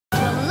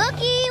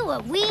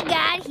what we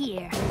got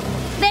here.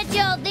 Bet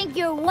y'all think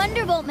you're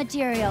Wonderbolt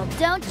material,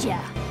 don't ya?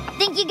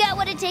 Think you got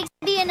what it takes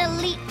to be an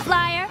elite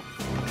flyer?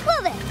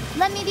 Well then,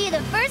 let me be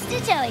the first to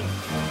tell you.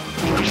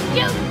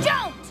 You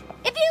don't!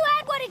 If you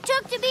had what it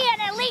took to be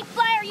an elite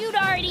flyer, you'd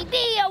already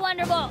be a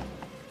Wonderbolt.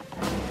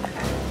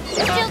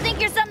 Still think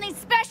you're something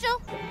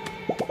special?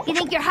 You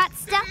think you're hot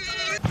stuff?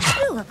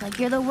 You look like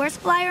you're the worst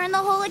flyer in the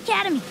whole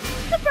academy.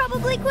 You'll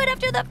probably quit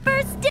after the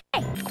first day.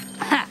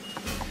 Ha!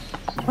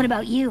 What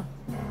about you?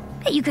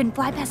 Bet you couldn't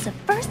fly past the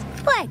first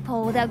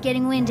flagpole without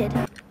getting winded.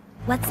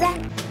 What's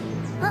that?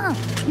 Oh,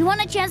 you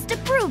want a chance to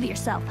prove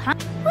yourself, huh?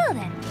 Well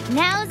then,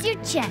 now's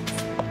your chance.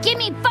 Give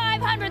me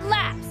 500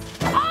 laps.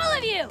 All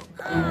of you!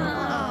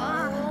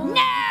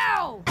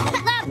 Now!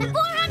 Lap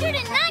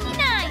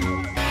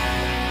 499!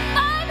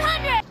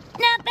 500!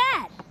 Not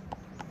bad.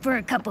 For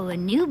a couple of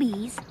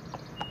newbies.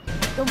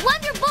 The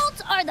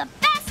Wonderbolts are the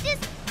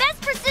fastest,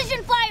 best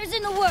precision flyers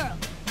in the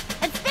world.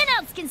 And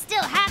spinouts can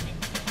still happen.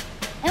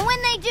 And when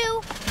they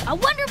do, a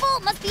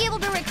Wonderbolt must be able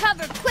to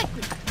recover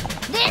quickly.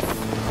 This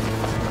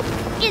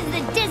is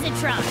the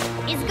Dizzitron.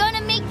 It's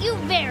gonna make you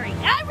very,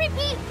 I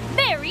repeat,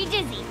 very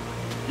dizzy.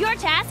 Your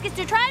task is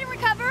to try to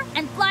recover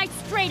and fly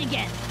straight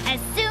again, as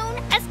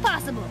soon as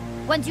possible.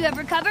 Once you have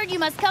recovered, you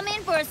must come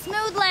in for a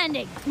smooth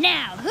landing.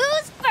 Now,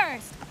 who's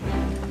first?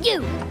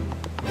 You.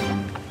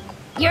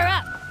 You're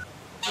up.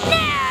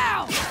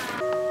 Now!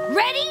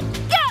 Ready?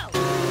 Go!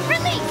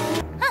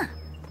 Release! Huh.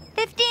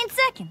 15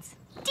 seconds.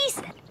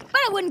 Decent.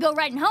 But I wouldn't go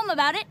writing home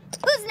about it.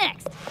 Who's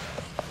next?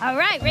 All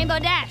right, Rainbow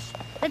Dash.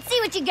 Let's see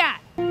what you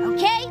got.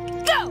 Okay,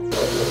 go!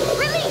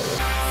 Release!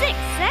 6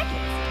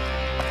 seconds.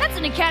 That's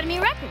an Academy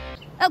record.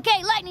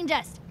 Okay, Lightning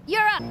Dust,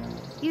 you're up.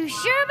 You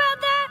sure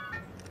about that?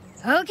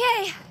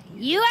 Okay,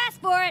 you asked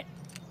for it.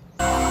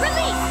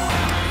 Release!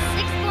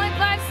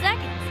 6.5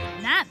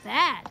 seconds. Not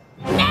bad.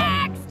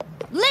 Next!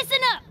 Listen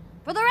up.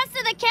 For the rest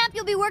of the camp,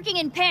 you'll be working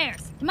in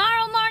pairs.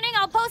 Tomorrow morning,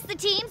 I'll post the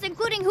teams,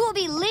 including who will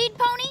be lead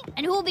pony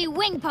and who will be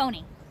wing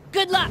pony.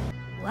 Good luck.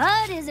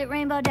 What is it,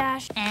 Rainbow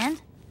Dash? And?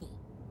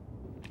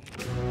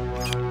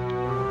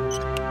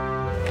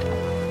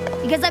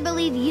 Because I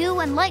believe you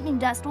and Lightning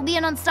Dust will be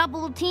an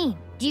unstoppable team.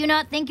 Do you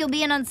not think you'll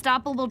be an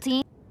unstoppable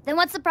team? Then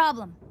what's the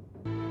problem?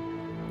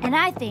 And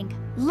I think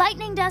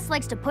Lightning Dust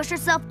likes to push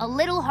herself a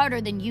little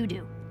harder than you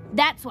do.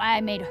 That's why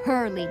I made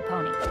her lead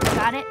pony.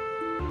 Got it?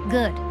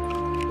 Good.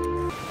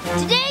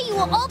 Today, you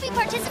will all be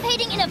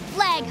participating in a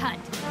flag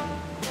hunt.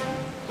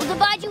 We'll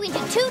divide you into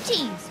 2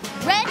 teams,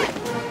 red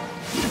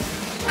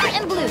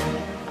and blue.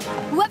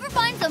 Whoever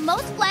finds the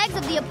most flags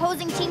of the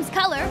opposing team's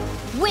color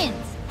wins.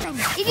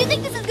 If you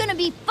think this is gonna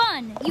be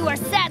fun, you are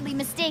sadly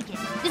mistaken.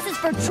 This is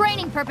for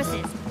training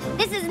purposes.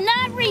 This is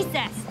not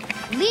recess.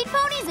 Lead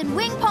ponies and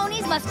wing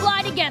ponies must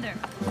fly together.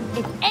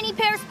 If any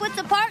pair splits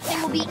apart, they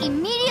will be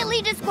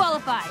immediately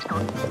disqualified.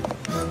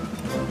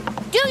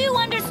 Do you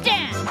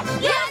understand?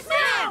 Yes,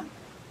 ma'am!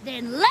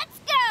 Then let's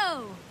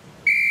go!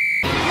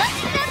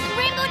 Lightning Dust and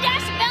Rainbow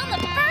Dash found the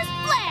first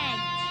flag!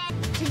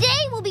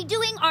 Today we'll be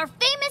doing our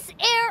famous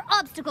air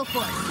obstacle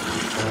course.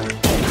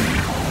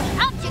 The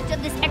object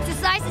of this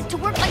exercise is to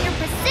work on your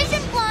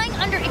precision flying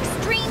under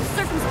extreme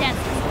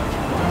circumstances.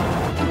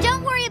 And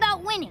don't worry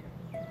about winning.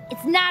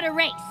 It's not a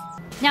race.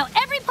 Now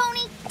every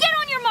pony, get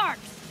on your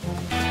marks!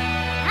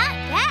 Not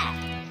bad.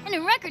 And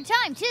in record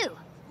time, too.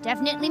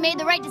 Definitely made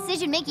the right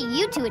decision making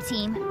you two a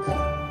team.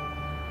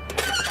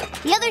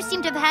 The others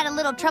seem to have had a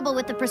little trouble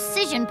with the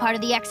precision part of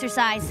the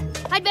exercise.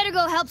 I'd better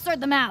go help sort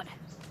them out.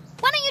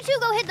 Why don't you two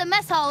go hit the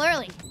mess hall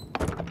early?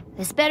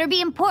 This better be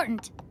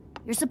important.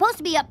 You're supposed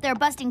to be up there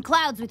busting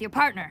clouds with your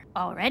partner.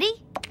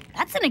 Already?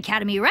 That's an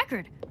Academy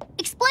record.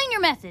 Explain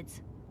your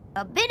methods.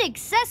 A bit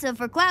excessive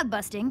for cloud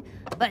busting,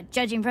 but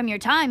judging from your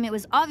time, it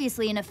was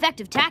obviously an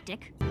effective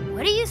tactic.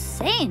 What are you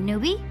saying,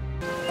 newbie?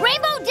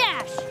 Rainbow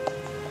Dash!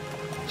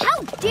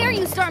 How dare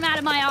you storm out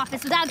of my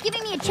office without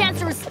giving me a chance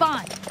to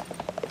respond?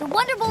 The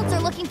Wonderbolts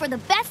are looking for the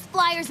best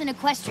flyers in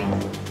equestrian.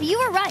 But you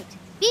were right.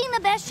 Being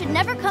the best should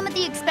never come at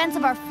the expense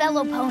of our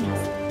fellow ponies.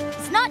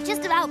 It's not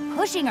just about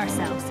pushing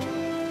ourselves.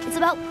 It's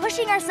about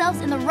pushing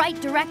ourselves in the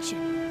right direction.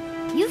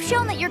 You've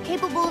shown that you're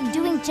capable of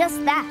doing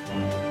just that.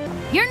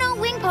 You're no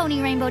wing pony,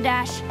 Rainbow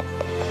Dash.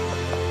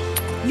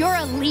 You're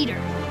a leader.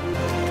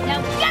 Now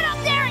get up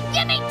there!